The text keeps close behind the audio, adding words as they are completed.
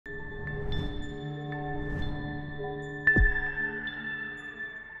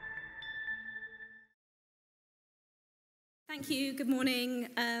Thank you, good morning,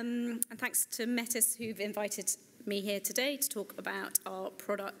 and thanks to Metis who've invited me here today to talk about our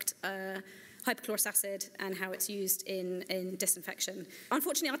product, hypochlorous acid, and how it's used in disinfection.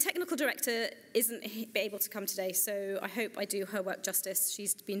 Unfortunately, our technical director isn't able to come today, so I hope I do her work justice.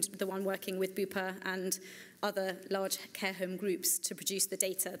 She's been the one working with Bupa and other large care home groups to produce the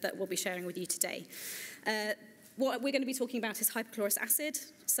data that we'll be sharing with you today. What we're going to be talking about is hypochlorous acid.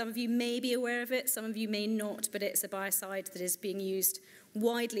 Some of you may be aware of it, some of you may not, but it's a biocide that is being used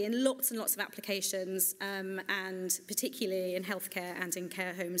widely in lots and lots of applications, and particularly in healthcare and in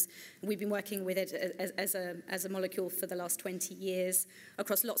care homes. We've been working with it as a molecule for the last 20 years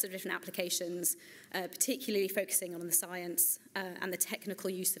across lots of different applications, particularly focusing on the science and the technical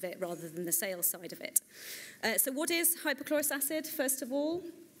use of it rather than the sales side of it. So what is hypochlorous acid, first of all?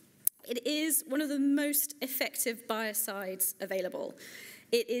 It is one of the most effective biocides available.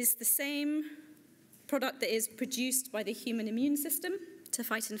 It is the same product that is produced by the human immune system to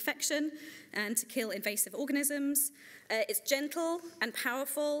fight infection and to kill invasive organisms. It's gentle and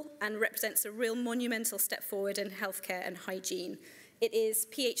powerful and represents a real monumental step forward in healthcare and hygiene. It is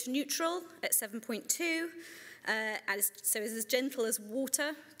pH neutral at 7.2. So it's as gentle as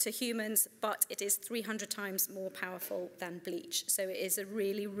water to humans, but it is 300 times more powerful than bleach. So it is a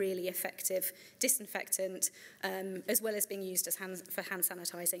really, really effective disinfectant, as well as being used as for hand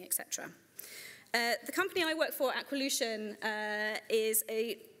sanitizing, etc. The company I work for, Aqualution, is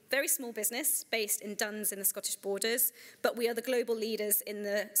a very small business based in Duns in the Scottish borders, but we are the global leaders in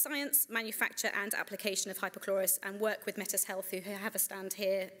the science, manufacture and application of hypochlorous, and work with Metis Health, who have a stand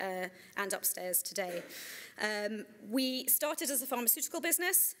here and upstairs today. We started as a pharmaceutical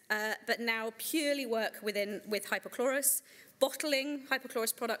business, but now purely work with hypochlorous, bottling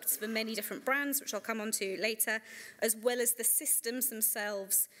hypochlorous products for many different brands, which I'll come on to later, as well as the systems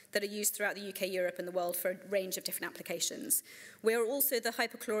themselves that are used throughout the UK, Europe and the world for a range of different applications. We are also the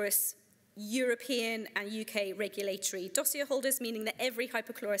hypochlorous European and UK regulatory dossier holders, meaning that every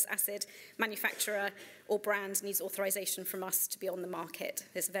hypochlorous acid manufacturer or brand needs authorization from us to be on the market.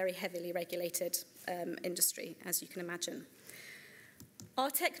 It's a very heavily regulated industry, as you can imagine. Our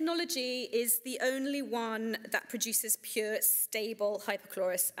technology is the only one that produces pure, stable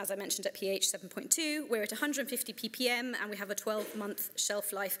hypochlorous, as I mentioned, at pH 7.2. We're at 150 ppm and we have a 12-month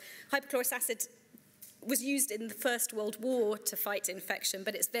shelf life. Hypochlorous acid was used in the First World War to fight infection,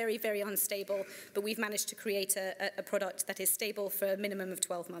 but it's very, very unstable. But we've managed to create a product that is stable for a minimum of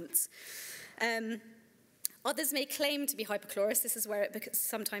 12 months. Others may claim to be hypochlorous. This is where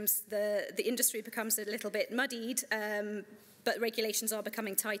sometimes the industry becomes a little bit muddied, but regulations are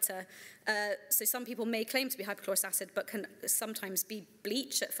becoming tighter. So some people may claim to be hypochlorous acid, but can sometimes be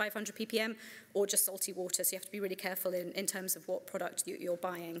bleach at 500 ppm or just salty water. So you have to be really careful in terms of what product you're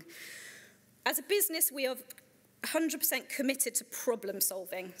buying. As a business, we are 100% committed to problem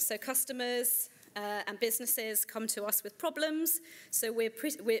solving. So customers and businesses come to us with problems. So we're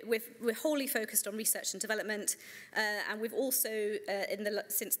wholly focused on research and development. And we've also,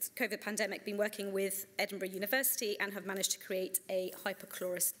 since the COVID pandemic, been working with Edinburgh University and have managed to create a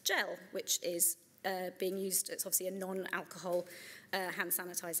hypochlorous gel, which is being used. It's obviously a non-alcohol hand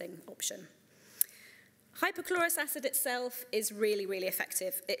sanitizing option. Hypochlorous acid itself is really, really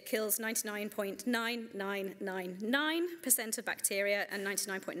effective. It kills 99.9999% of bacteria and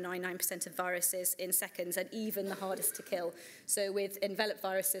 99.99% of viruses in seconds, and even the hardest to kill. So with enveloped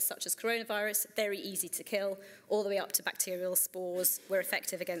viruses such as coronavirus, very easy to kill, all the way up to bacterial spores. We're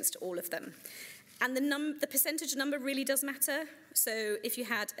effective against all of them. And the percentage number really does matter. So if you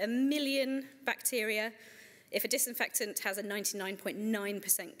had 1 million bacteria, if a disinfectant has a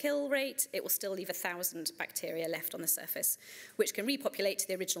 99.9% kill rate, it will still leave 1,000 bacteria left on the surface, which can repopulate to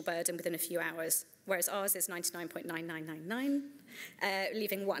the original burden within a few hours, whereas ours is 99.9999,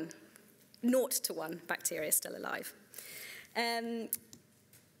 leaving 1. 0 to 1 bacteria still alive.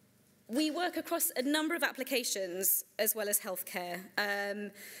 We work across a number of applications as well as healthcare.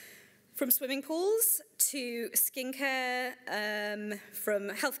 From swimming pools to skincare, from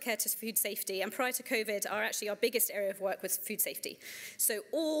healthcare to food safety. And prior to COVID, our biggest area of work was food safety. So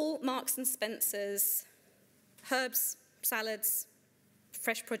all Marks and Spencer's herbs, salads,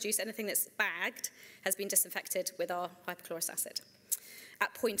 fresh produce, anything that's bagged has been disinfected with our hypochlorous acid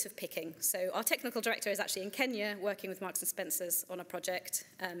at point of picking. So our technical director is actually in Kenya working with Marks and Spencer's on a project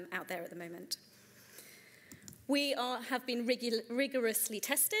out there at the moment. We have been rigorously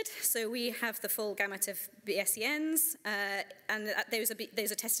tested, so we have the full gamut of BSENs, and those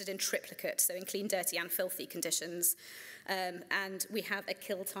are tested in triplicate, so in clean, dirty, and filthy conditions. And we have a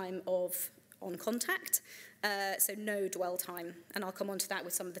kill time of on contact, so no dwell time. And I'll come on to that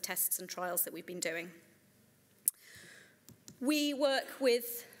with some of the tests and trials that we've been doing. We work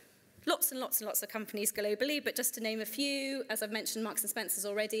with lots and lots and lots of companies globally, but just to name a few, as I've mentioned, Marks & Spencer's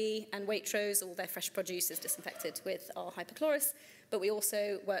already, and Waitrose, all their fresh produce is disinfected with our hypochlorous. But we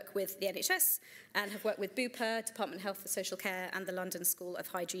also work with the NHS and have worked with Bupa, Department of Health and Social Care, and the London School of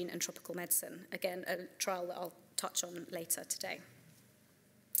Hygiene and Tropical Medicine. Again, a trial that I'll touch on later today.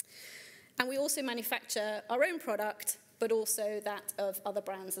 And we also manufacture our own product, but also that of other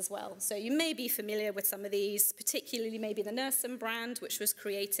brands as well. So you may be familiar with some of these, particularly maybe the Nursem brand, which was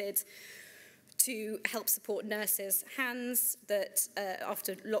created to help support nurses' hands that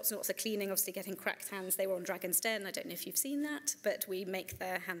after lots and lots of cleaning, obviously getting cracked hands, they were on Dragon's Den. I don't know if you've seen that, but we make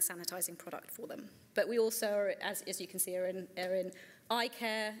their hand sanitizing product for them. But we also, are, as you can see, are in eye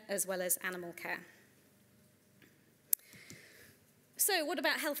care as well as animal care. So what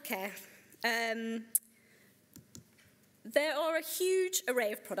about healthcare? There are a huge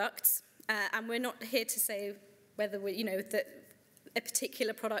array of products, and we're not here to say whether that a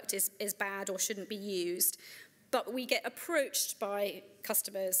particular product is bad or shouldn't be used, but we get approached by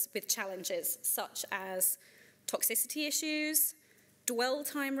customers with challenges such as toxicity issues, dwell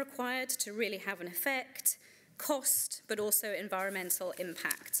time required to really have an effect, cost, but also environmental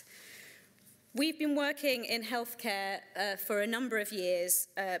impact. We've been working in healthcare for a number of years,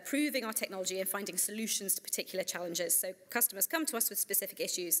 proving our technology and finding solutions to particular challenges. So customers come to us with specific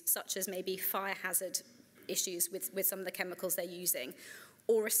issues, such as maybe fire hazard issues with some of the chemicals they're using,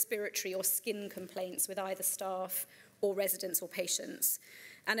 or respiratory or skin complaints with either staff or residents or patients.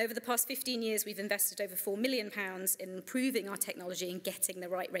 And over the past 15 years, we've invested over £4 million in improving our technology and getting the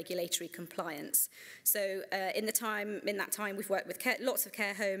right regulatory compliance. So in that time, we've worked with lots of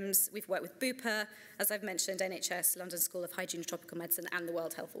care homes, we've worked with Bupa, as I've mentioned, NHS, London School of Hygiene and Tropical Medicine, and the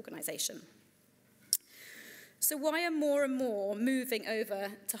World Health Organization. So why are more and more moving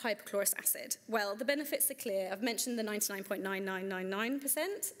over to hypochlorous acid? Well, the benefits are clear. I've mentioned the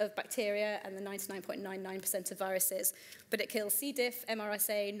 99.9999% of bacteria and the 99.99% of viruses, but it kills C. diff,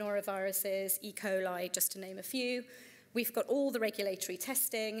 MRSA, noroviruses, E. coli, just to name a few. We've got all the regulatory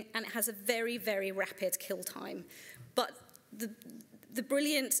testing, and it has a very, very rapid kill time. But the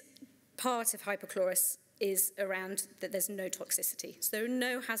brilliant part of hypochlorous is around that there's no toxicity. So there are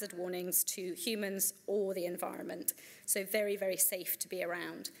no hazard warnings to humans or the environment. So very, very safe to be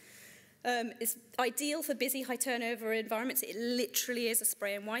around. It's ideal for busy, high turnover environments. It literally is a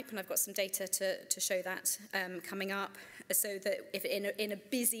spray and wipe, and I've got some data to show that coming up. So that if in a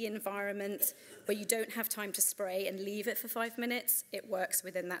busy environment where you don't have time to spray and leave it for 5 minutes, it works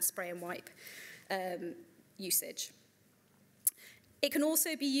within that spray and wipe usage. It can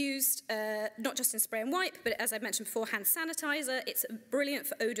also be used not just in spray and wipe, but as I mentioned before, hand sanitizer. It's brilliant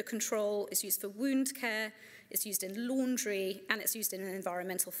for odor control. It's used for wound care. It's used in laundry, and it's used in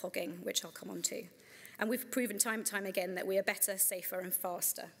environmental fogging, which I'll come on to. And we've proven time and time again that we are better, safer, and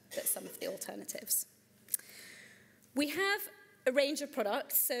faster than some of the alternatives. We have a range of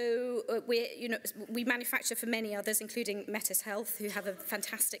products, so we manufacture for many others, including Metis Health, who have a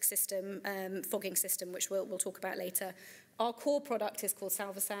fantastic system, fogging system, which we'll talk about later. Our core product is called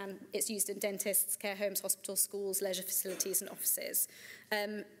Salvasan. It's used in dentists, care homes, hospitals, schools, leisure facilities, and offices.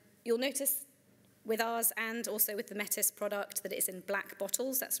 You'll notice with ours and also with the Metis product that it's in black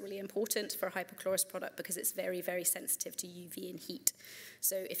bottles. That's really important for a hypochlorous product because it's very, very sensitive to UV and heat.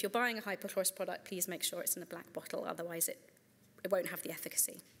 So if you're buying a hypochlorous product, please make sure it's in a black bottle, otherwise it won't have the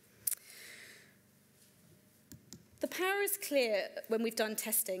efficacy. The power is clear when we've done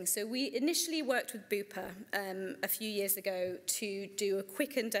testing. So we initially worked with Bupa a few years ago to do a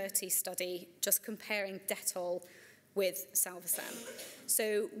quick and dirty study just comparing Dettol with Salvasan.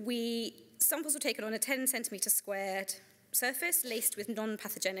 So samples were taken on a 10 centimetre squared surface laced with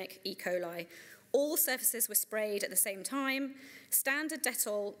non-pathogenic E. coli. All surfaces were sprayed at the same time. Standard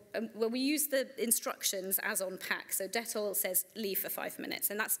Dettol, well, we use the instructions as on pack. So Dettol says leave for 5 minutes,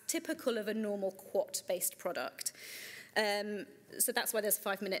 and that's typical of a normal quat-based product. So that's why there's a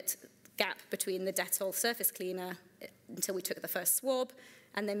 5-minute gap between the Dettol surface cleaner until we took the first swab,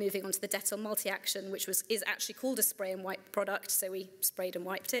 and then moving on to the Dettol multi-action, which is actually called a spray and wipe product, so we sprayed and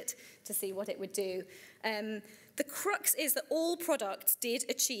wiped it to see what it would do. The crux is that all products did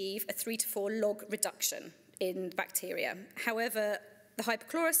achieve a 3 to 4 log reduction in bacteria. However, the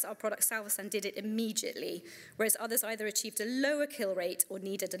hypochlorous, our product Salvasan, did it immediately, whereas others either achieved a lower kill rate or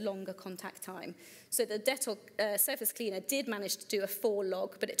needed a longer contact time. So the Dettol surface cleaner did manage to do a 4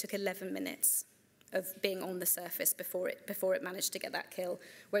 log, but it took 11 minutes of being on the surface before it managed to get that kill,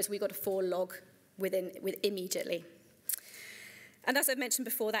 whereas we got a 4 log immediately. And as I mentioned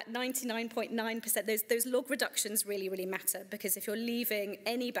before, that 99.9%, those log reductions really, really matter, because if you're leaving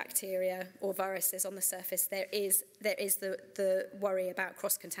any bacteria or viruses on the surface, there is the worry about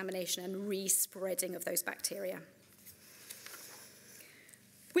cross-contamination and re-spreading of those bacteria.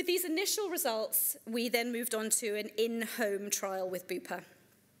 With these initial results, we then moved on to an in-home trial with Bupa.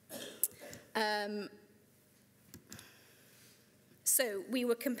 So we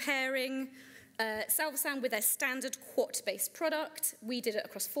were comparing Salvarsan with a standard quat-based product. We did it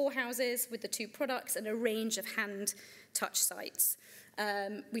across 4 houses with the 2 products and a range of hand touch sites.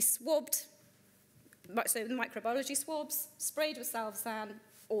 We swabbed, so the microbiology swabs, sprayed with Salvarsan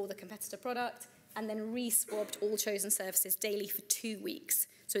or the competitor product, and then re-swabbed all chosen surfaces daily for 2 weeks.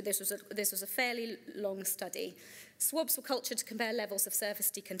 So this was a fairly long study. Swabs were cultured to compare levels of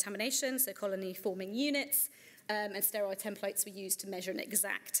surface decontamination, so colony-forming units, and steroid templates were used to measure an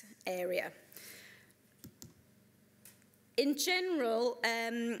exact area. In general,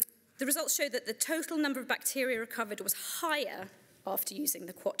 the results showed that the total number of bacteria recovered was higher after using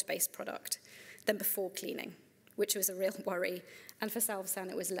the quat-based product than before cleaning, which was a real worry. And for Salvarsan,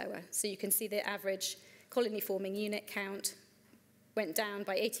 it was lower. So you can see the average colony-forming unit count went down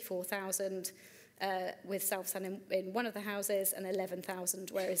by 84,000 with Salvarsan in one of the houses and 11,000,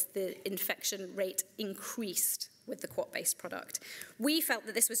 whereas the infection rate increased with the quat-based product. We felt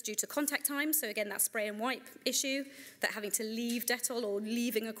that this was due to contact time, so again, that spray and wipe issue, that having to leave Dettol or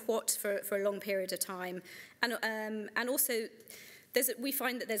leaving a quat for a long period of time. And also, we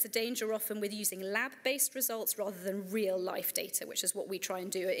find that there's a danger often with using lab-based results rather than real-life data, which is what we try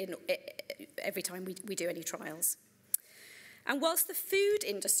and do every time we do any trials. And whilst the food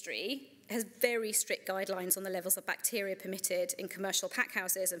industry has very strict guidelines on the levels of bacteria permitted in commercial pack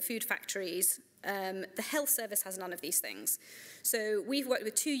houses and food factories, the health service has none of these things. So we've worked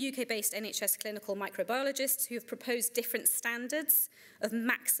with 2 UK-based NHS clinical microbiologists who have proposed different standards of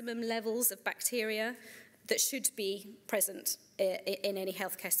maximum levels of bacteria that should be present in any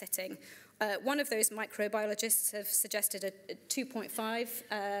healthcare setting. One of those microbiologists have suggested a 2.5,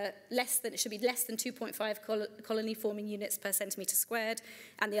 it should be less than 2.5 colony-forming units per centimetre squared,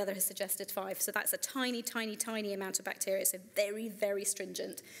 and the other has suggested 5. So that's a tiny, tiny, tiny amount of bacteria, so very, very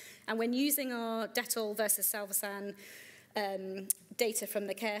stringent. And when using our Dettol versus Salvarsan data from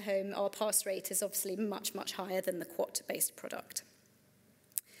the care home, our pass rate is obviously much, much higher than the quat-based product.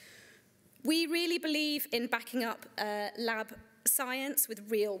 We really believe in backing up lab science with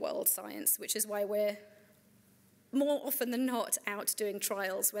real-world science, which is why we're more often than not out doing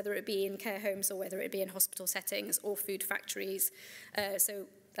trials, whether it be in care homes or whether it be in hospital settings or food factories. So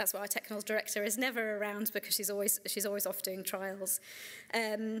that's why our technical director is never around, because she's always off doing trials.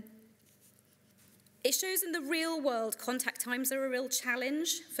 It shows in the real world contact times are a real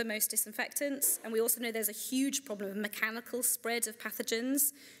challenge for most disinfectants, and we also know there's a huge problem of mechanical spread of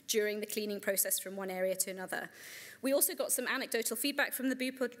pathogens during the cleaning process from one area to another. We also got some anecdotal feedback from the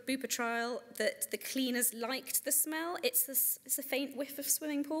Bupa trial that the cleaners liked the smell. It's a faint whiff of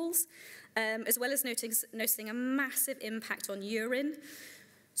swimming pools, as well as noticing a massive impact on urine.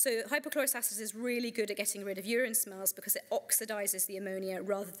 So hypochlorous acid is really good at getting rid of urine smells because it oxidizes the ammonia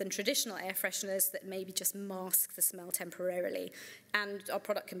rather than traditional air fresheners that maybe just mask the smell temporarily. And our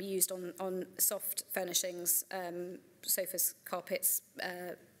product can be used on soft furnishings, sofas, carpets,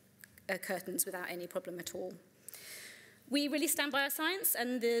 curtains without any problem at all. We really stand by our science,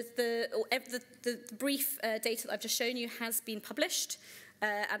 and the brief data that I've just shown you has been published,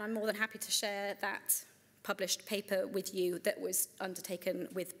 and I'm more than happy to share that published paper with you that was undertaken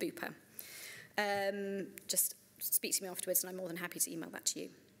with Bupa. Just speak to me afterwards and I'm more than happy to email that to you.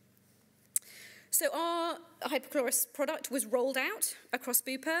 So our hypochlorous product was rolled out across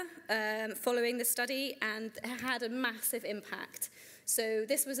Bupa following the study and had a massive impact. So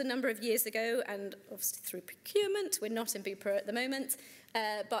this was a number of years ago, and obviously through procurement, we're not in Bupa at the moment,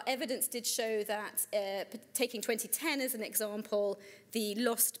 but evidence did show that, taking 2010 as an example, the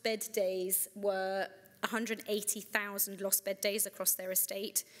lost bed days were 180,000 lost bed days across their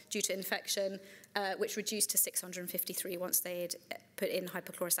estate due to infection, which reduced to 653 once they had put in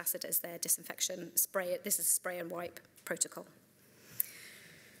hypochlorous acid as their disinfection spray. This is a spray and wipe protocol.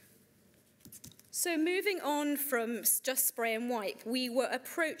 So moving on from just spray and wipe, we were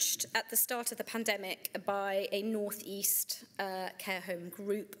approached at the start of the pandemic by a Northeast care home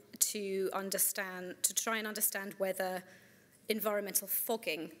group to try and understand whether environmental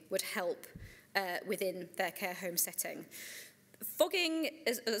fogging would help within their care home setting. Fogging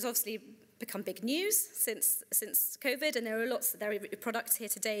is obviously become big news since COVID, and there are products here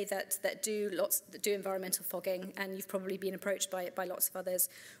today that do environmental fogging, and you've probably been approached by lots of others.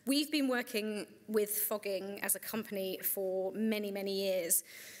 We've been working with fogging as a company for many, many years.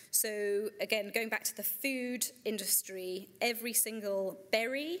 So again, going back to the food industry, every single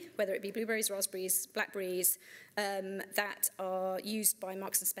berry, whether it be blueberries, raspberries, blackberries, that are used by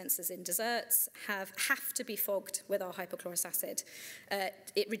Marks and Spencer's in desserts have to be fogged with our hypochlorous acid.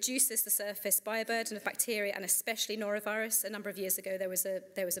 It reduces the surface bioburden of bacteria, and especially norovirus. A number of years ago, there was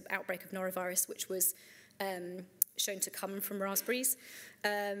an outbreak of norovirus, which was shown to come from raspberries.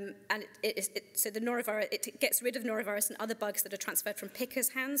 So the norovirus, it gets rid of norovirus and other bugs that are transferred from pickers'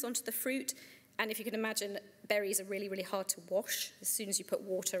 hands onto the fruit. And if you can imagine, berries are really, really hard to wash. As soon as you put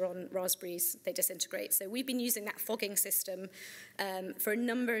water on raspberries, they disintegrate. So we've been using that fogging system for a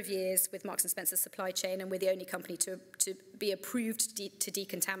number of years with Marks and Spencer's supply chain, and we're the only company to be approved to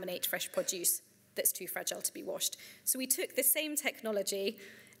decontaminate fresh produce that's too fragile to be washed. So we took the same technology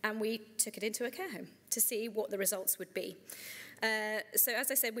and we took it into a care home to see what the results would be. So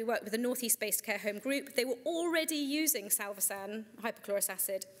as I said, we worked with a northeast-based care home group. They were already using Salvarsan hypochlorous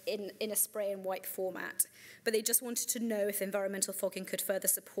acid in a spray and wipe format, but they just wanted to know if environmental fogging could further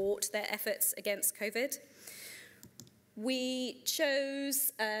support their efforts against COVID. We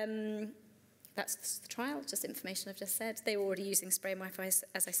chose, that's the trial, just information I've just said. They were already using spray and wipe, as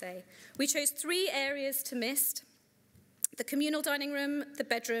I say. We chose 3 areas to mist: the communal dining room, the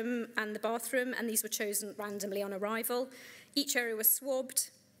bedroom, and the bathroom, and these were chosen randomly on arrival. Each area was swabbed,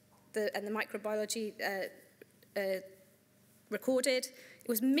 and the microbiology recorded. It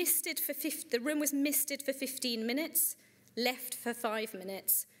was misted the room was misted for 15 minutes, left for 5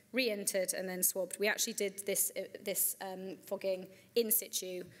 minutes, re-entered, and then swabbed. We actually did this fogging in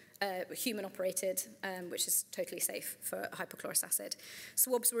situ, human-operated, which is totally safe for hypochlorous acid.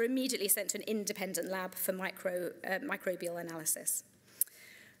 Swabs were immediately sent to an independent lab for microbial analysis.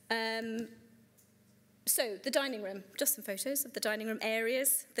 So the dining room, just some photos of the dining room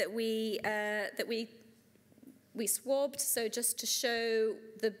areas that we swabbed. So just to show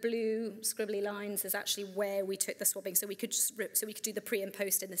the blue scribbly lines is actually where we took the swabbing, so we could do the pre and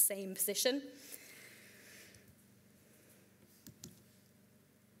post in the same position.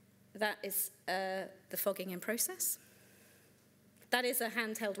 That is the fogging in process. That is a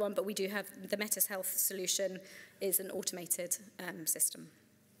handheld one, but we do have the Metis Health solution is an automated system.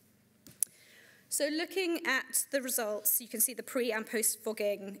 So looking at the results, you can see the pre and post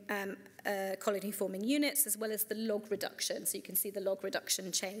fogging colony forming units, as well as the log reduction. So you can see the log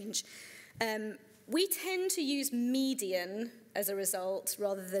reduction change. We tend to use median as a result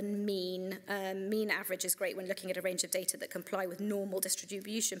rather than mean. Mean average is great when looking at a range of data that comply with normal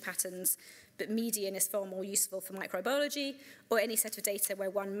distribution patterns, but median is far more useful for microbiology or any set of data where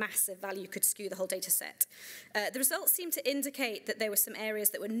one massive value could skew the whole data set. The results seem to indicate that there were some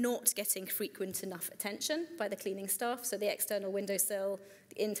areas that were not getting frequent enough attention by the cleaning staff, so the external windowsill,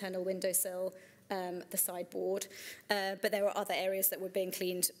 the internal windowsill, the sideboard, but there were other areas that were being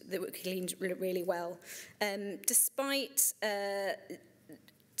cleaned really well. Despite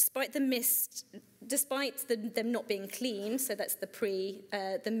them not being clean, so that's the pre,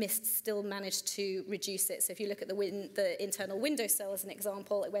 the mist still managed to reduce it. So if you look at the internal windowsill as an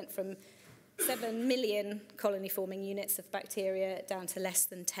example, it went from 7 million colony-forming units of bacteria down to less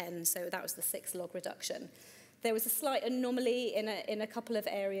than 10. So that was the 6 log reduction. There was a slight anomaly in a couple of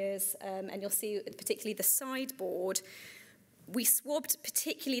areas, and you'll see particularly the sideboard. We swabbed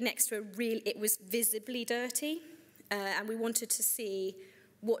particularly next to it was visibly dirty, and we wanted to see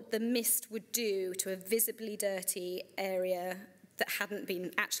what the mist would do to a visibly dirty area that hadn't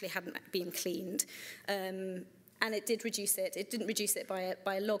been cleaned. And it did reduce it. It didn't reduce it by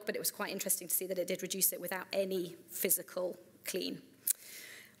a log, but it was quite interesting to see that it did reduce it without any physical clean.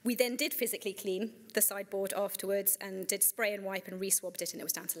 We then did physically clean the sideboard afterwards and did spray and wipe and re-swabbed it, and it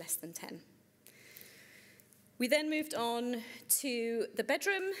was down to less than 10. We then moved on to the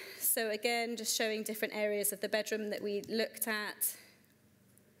bedroom. So again, just showing different areas of the bedroom that we looked at.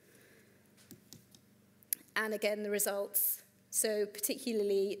 And again, the results. So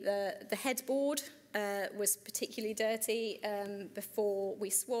particularly the headboard was particularly dirty before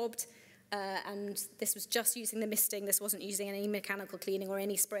we swabbed. And this was just using the misting. This wasn't using any mechanical cleaning or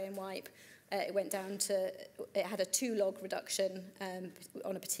any spray and wipe. It went down to, it had a 2 log reduction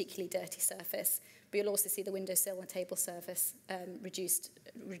on a particularly dirty surface. But you'll also see the windowsill and table surface reduced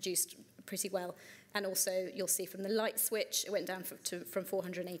pretty well. And also you'll see from the light switch, it went down from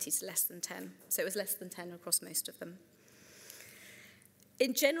 480 to less than 10. So it was less than 10 across most of them.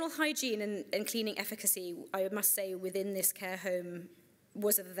 In general hygiene and cleaning efficacy, I must say within this care home,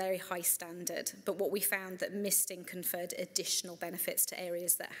 was of a very high standard, but what we found that misting conferred additional benefits to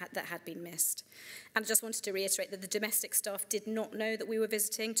areas that had been missed. And I just wanted to reiterate that the domestic staff did not know that we were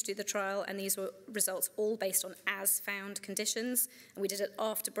visiting to do the trial, and these were results all based on as-found conditions, and we did it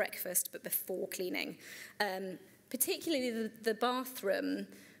after breakfast but before cleaning. Particularly the bathroom,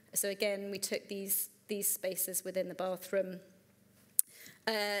 so again we took these spaces within the bathroom.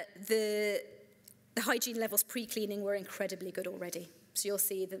 The hygiene levels pre-cleaning were incredibly good already. So you'll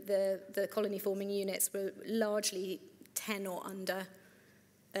see that the colony-forming units were largely 10 or under.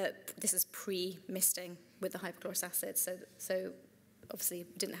 This is pre-misting with the hypochlorous acid, so obviously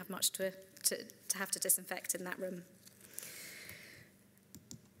didn't have much to have to disinfect in that room.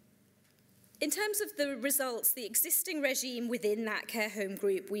 In terms of the results, the existing regime within that care home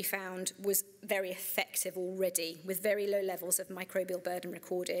group we found was very effective already, with very low levels of microbial burden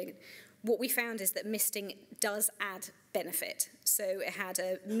recorded. What we found is that misting does add benefit. So it had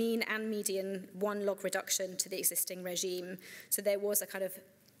a mean and median 1 log reduction to the existing regime. So there was a kind of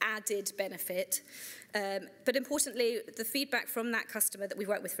added benefit. But importantly, the feedback from that customer that we've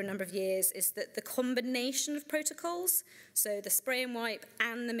worked with for a number of years is that the combination of protocols, so the spray and wipe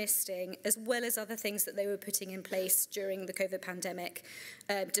and the misting, as well as other things that they were putting in place during the COVID pandemic,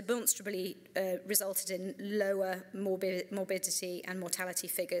 demonstrably resulted in lower morbidity and mortality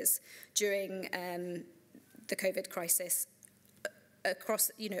figures during the COVID crisis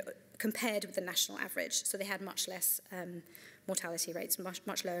across, compared with the national average. So they had much less mortality rates,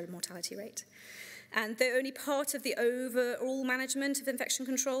 much lower mortality rate. And though only part of the overall management of infection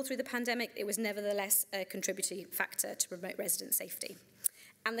control through the pandemic, it was nevertheless a contributing factor to promote resident safety.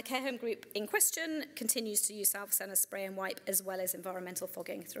 And the care home group in question continues to use Salvacenna spray and wipe as well as environmental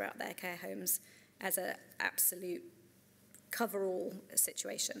fogging throughout their care homes as an absolute cover-all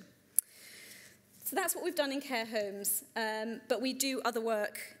situation. So that's what we've done in care homes, but we do other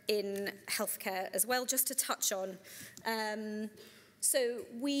work in healthcare as well, just to touch on. So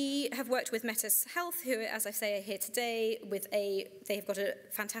we have worked with Metis Health, who, as I say, are here today. They've got a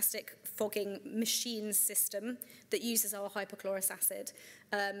fantastic fogging machine system that uses our hypochlorous acid.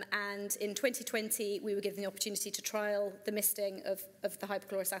 And in 2020, we were given the opportunity to trial the misting of the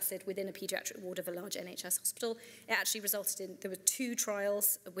hypochlorous acid within a paediatric ward of a large NHS hospital. It actually resulted in, there were 2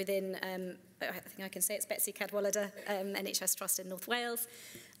 trials within, I think I can say it's Betsy Cadwallader NHS Trust in North Wales.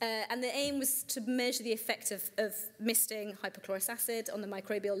 And the aim was to measure the effect of misting hypochlorous acid on the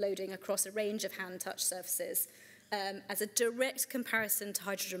microbial loading across a range of hand-touch surfaces as a direct comparison to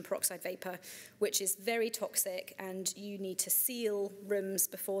hydrogen peroxide vapour, which is very toxic, and you need to seal rooms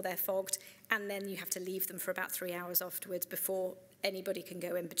before they're fogged, and then you have to leave them for about 3 hours afterwards before anybody can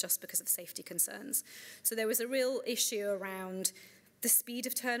go in, but just because of safety concerns. So there was a real issue around the speed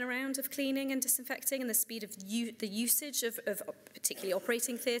of turnaround of cleaning and disinfecting, and the speed of the usage of particularly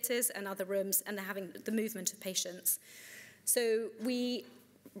operating theatres and other rooms, and the movement of patients. So we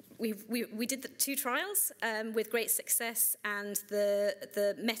did the 2 trials with great success, and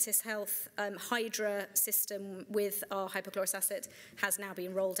the Metis Health Hydra system with our hypochlorous acid has now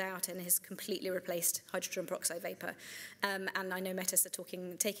been rolled out and has completely replaced hydrogen peroxide vapour. And I know Metis are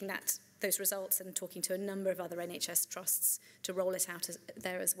taking those results and talking to a number of other NHS trusts to roll it out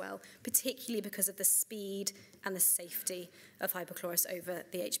there as well, particularly because of the speed and the safety of hypochlorous over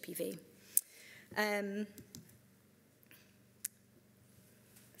the HPV.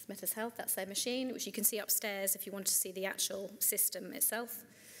 Metis Health, that's their machine, which you can see upstairs if you want to see the actual system itself.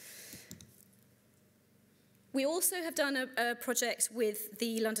 We also have done a project with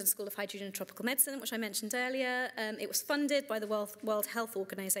the London School of Hygiene and Tropical Medicine, which I mentioned earlier. It was funded by the World Health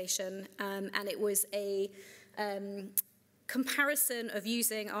Organization, and it was a comparison of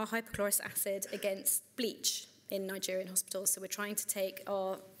using our hypochlorous acid against bleach in Nigerian hospitals. So we're trying to take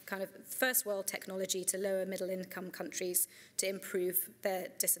our kind of first world technology to lower middle income countries to improve their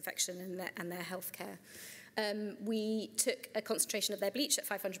disinfection and their healthcare. We took a concentration of their bleach at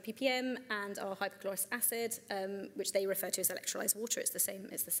 500 ppm and our hypochlorous acid, which they refer to as electrolyzed water. It's the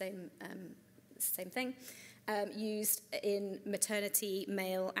same thing. Used in maternity,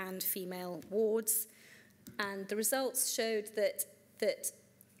 male and female wards, and the results showed that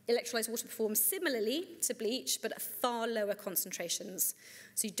electrolyzed water performs similarly to bleach, but at far lower concentrations,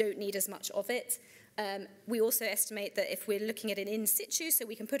 so you don't need as much of it. We also estimate that if we're looking at an in situ, so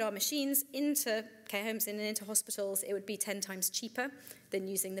we can put our machines into care homes and into hospitals, it would be 10 times cheaper than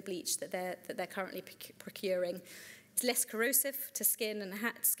using the bleach that they're currently procuring. It's less corrosive to skin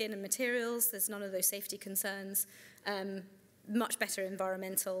and materials. There's none of those safety concerns. Much better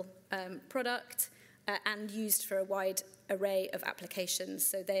environmental product, and used for a wide array of applications.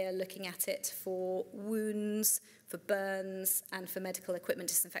 So they are looking at it for wounds, for burns, and for medical equipment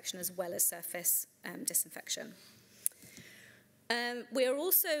disinfection, as well as surface disinfection.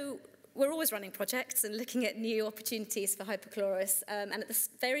 We're always running projects and looking at new opportunities for hypochlorous. And at the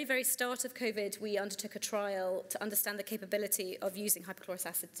very, very start of COVID, we undertook a trial to understand the capability of using hypochlorous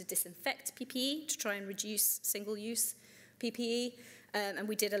acid to disinfect PPE, to try and reduce single-use PPE. And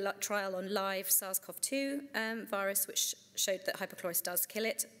we did a trial on live SARS-CoV-2 virus, which showed that hypochlorous does kill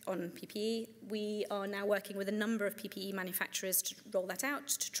it on PPE. We are now working with a number of PPE manufacturers to roll that out,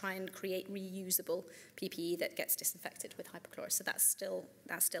 to try and create reusable PPE that gets disinfected with hypochlorous. So that's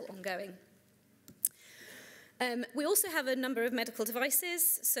still ongoing. We also have a number of medical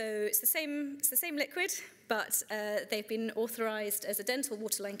devices. So it's the same liquid, but they've been authorized as a dental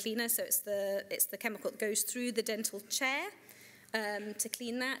waterline cleaner. So it's the chemical that goes through the dental chair to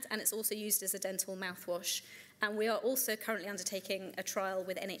clean that, and it's also used as a dental mouthwash. And we are also currently undertaking a trial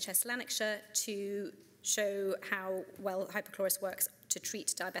with NHS Lanarkshire to show how well hypochlorous works to treat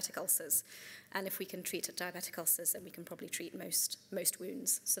diabetic ulcers. And if we can treat diabetic ulcers, then we can probably treat most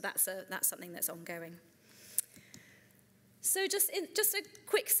wounds. So that's something that's ongoing. So just a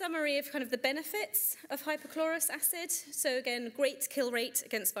quick summary of kind of the benefits of hypochlorous acid. So again, great kill rate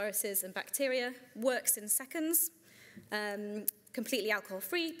against viruses and bacteria, works in seconds, completely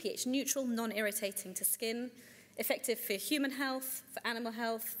alcohol-free, pH neutral, non-irritating to skin, effective for human health, for animal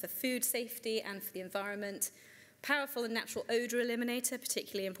health, for food safety, and for the environment. Powerful and natural odour eliminator,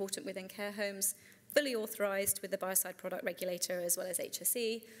 particularly important within care homes. Fully authorised with the Biocide Product Regulator as well as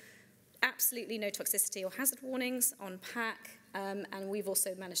HSE. Absolutely no toxicity or hazard warnings on pack. And we've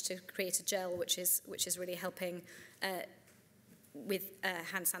also managed to create a gel which is really helping with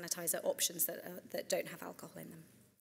hand sanitizer options that don't have alcohol in them.